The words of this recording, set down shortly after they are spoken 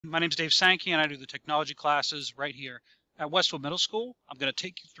My name is Dave Sankey, and I do the technology classes right here at Westwood Middle School. I'm going to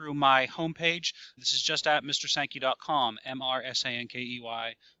take you through my homepage. This is just at mrsankey.com,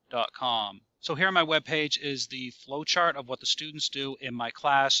 mrsankey.com. So here on my webpage is the flowchart of what the students do in my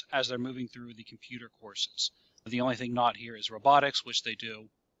class as they're moving through the computer courses. The only thing not here is robotics, which they do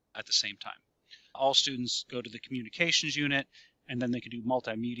at the same time. All students go to the communications unit, and then they can do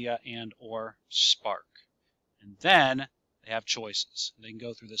multimedia and or Spark. And then they have choices. They can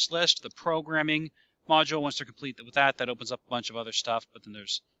go through this list. The programming module, once they're complete with that, that opens up a bunch of other stuff, but then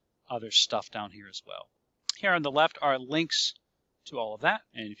there's other stuff down here as well. Here on the left are links to all of that,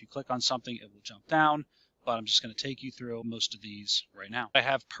 and if you click on something, it will jump down, but I'm just going to take you through most of these right now. I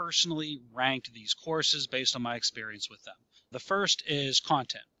have personally ranked these courses based on my experience with them. The first is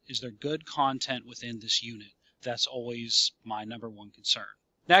content. Is there good content within this unit? That's always my number one concern.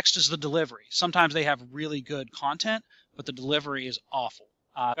 Next is the delivery. Sometimes they have really good content, but the delivery is awful.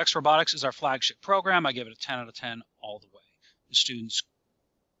 X Robotics is our flagship program. I give it a 10 out of 10 all the way. The students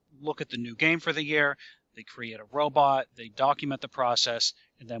look at the new game for the year, they create a robot, they document the process,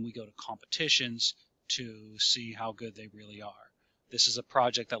 and then we go to competitions to see how good they really are. This is a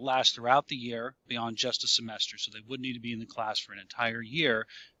project that lasts throughout the year beyond just a semester, so they would need to be in the class for an entire year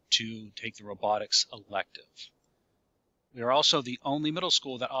to take the robotics elective. We are also the only middle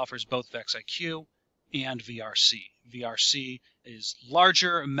school that offers both VexIQ and VRC. VRC is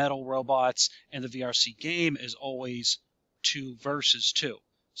larger metal robots, and the VRC game is always 2 versus 2.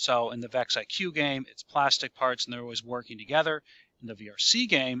 So in the VexIQ game, it's plastic parts, and they're always working together. In the VRC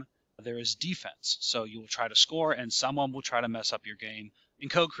game, there is defense. So you will try to score, and someone will try to mess up your game.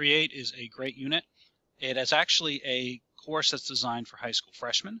 Encode Create is a great unit. It is actually a course that's designed for high school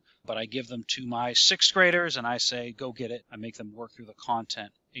freshmen, but I give them to my 6th graders and I say, go get it. I make them work through the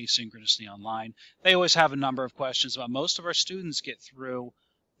content asynchronously online. They always have a number of questions, but most of our students get through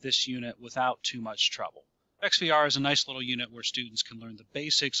this unit without too much trouble. XVR is a nice little unit where students can learn the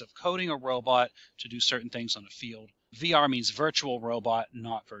basics of coding a robot to do certain things on the field. VR means virtual robot,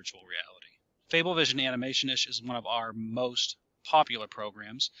 not virtual reality. FableVision Animation-ish is one of our most popular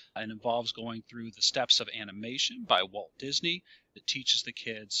programs and involves going through the steps of animation by Walt Disney. It teaches the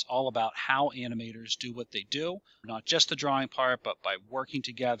kids all about how animators do what they do, not just the drawing part, but by working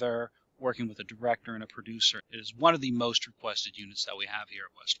together, working with a director and a producer. It is one of the most requested units that we have here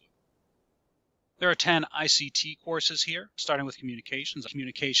at Westwood. There are 10 ICT courses here, starting with communications.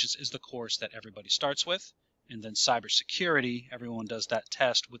 Communications is the course that everybody starts with, and then cybersecurity, everyone does that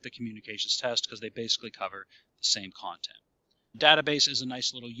test with the communications test because they basically cover the same content. Database is a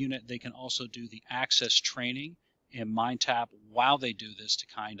nice little unit. They can also do the access training in MindTap while they do this to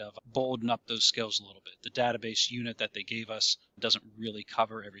kind of bolden up those skills a little bit. The database unit that they gave us doesn't really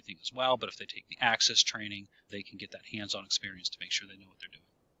cover everything as well, but if they take the access training, they can get that hands-on experience to make sure they know what they're doing.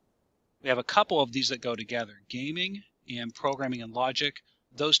 We have a couple of these that go together. Gaming and programming and logic,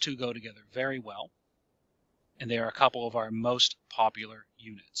 those two go together very well, and they are a couple of our most popular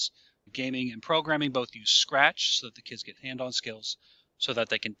units. Gaming and programming both use Scratch so that the kids get hand-on skills so that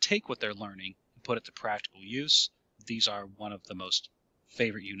they can take what they're learning and put it to practical use. These are one of the most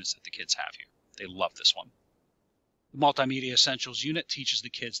favorite units that the kids have here. They love this one. The Multimedia Essentials unit teaches the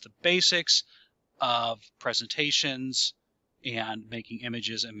kids the basics of presentations and making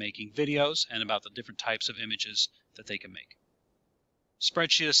images and making videos and about the different types of images that they can make.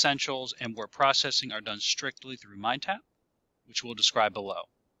 Spreadsheet Essentials and word processing are done strictly through MindTap, which we'll describe below.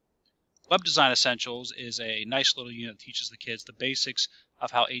 Web Design Essentials is a nice little unit that teaches the kids the basics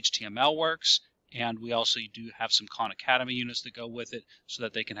of how HTML works, and we also do have some Khan Academy units that go with it so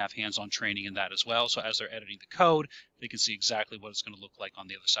that they can have hands-on training in that as well. So as they're editing the code, they can see exactly what it's going to look like on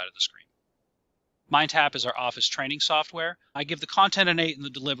the other side of the screen. MindTap is our office training software. I give the content an 8 and the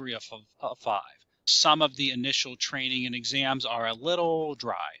delivery a 5. Some of the initial training and exams are a little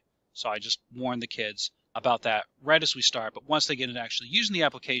dry, so I just warn the kids about that right as we start, but once they get into actually using the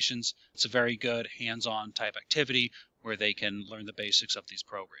applications, it's a very good hands-on type activity where they can learn the basics of these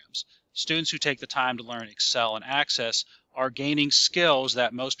programs. Students who take the time to learn Excel and Access are gaining skills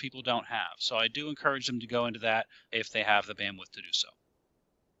that most people don't have, so I do encourage them to go into that if they have the bandwidth to do so.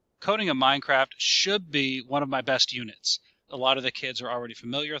 Coding in Minecraft should be one of my best units. A lot of the kids are already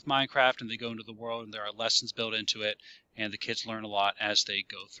familiar with Minecraft and they go into the world and there are lessons built into it and the kids learn a lot as they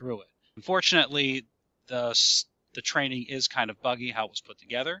go through it. Unfortunately, the training is kind of buggy how it was put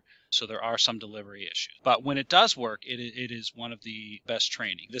together, so there are some delivery issues. But when it does work, it is one of the best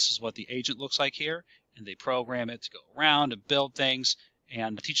training. This is what the agent looks like here, and they program it to go around and build things,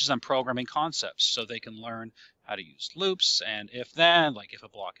 and it teaches them programming concepts so they can learn how to use loops and if then, like if a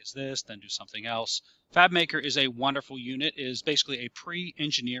block is this, then do something else. FabMaker is a wonderful unit. It is basically a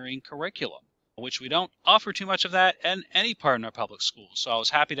pre-engineering curriculum, which we don't offer too much of that in any part in our public schools. So I was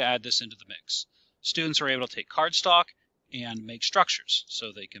happy to add this into the mix. Students are able to take cardstock and make structures.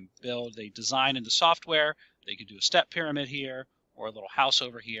 So they can build, they design in the software, they can do a step pyramid here or a little house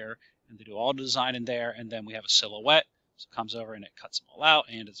over here, and they do all the design in there, and then we have a silhouette. So it comes over and it cuts them all out,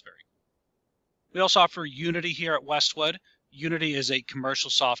 and it's very cool. We also offer Unity here at Westwood. Unity is a commercial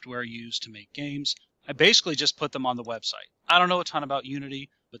software used to make games. I basically just put them on the website. I don't know a ton about Unity,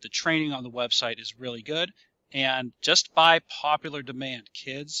 but the training on the website is really good. And just by popular demand,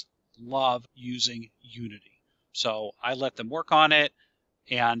 kids love using Unity. So I let them work on it.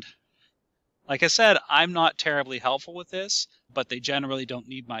 And like I said, I'm not terribly helpful with this, but they generally don't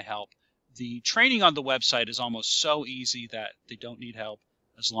need my help. The training on the website is almost so easy that they don't need help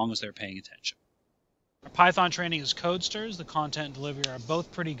as long as they're paying attention. Our Python training is Codesters. The content and delivery are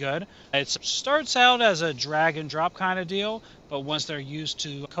both pretty good. It starts out as a drag and drop kind of deal, but once they're used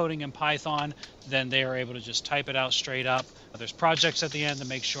to coding in Python, then they are able to just type it out straight up. There's projects at the end to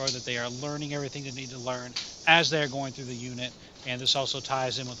make sure that they are learning everything they need to learn as they're going through the unit. And this also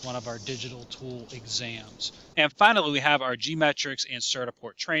ties in with one of our digital tool exams. And finally, we have our Gmetrics and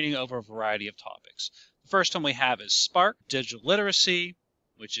Certiport training over a variety of topics. The first one we have is Spark, Digital Literacy,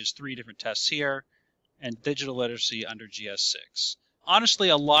 which is 3 different tests here, and digital literacy under GS6. Honestly,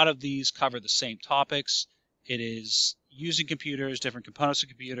 a lot of these cover the same topics. It is using computers, different components of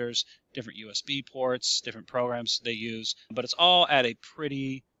computers, different USB ports, different programs they use, but it's all at a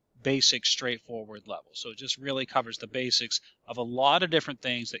pretty basic, straightforward level. So it just really covers the basics of a lot of different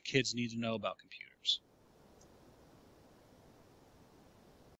things that kids need to know about computers.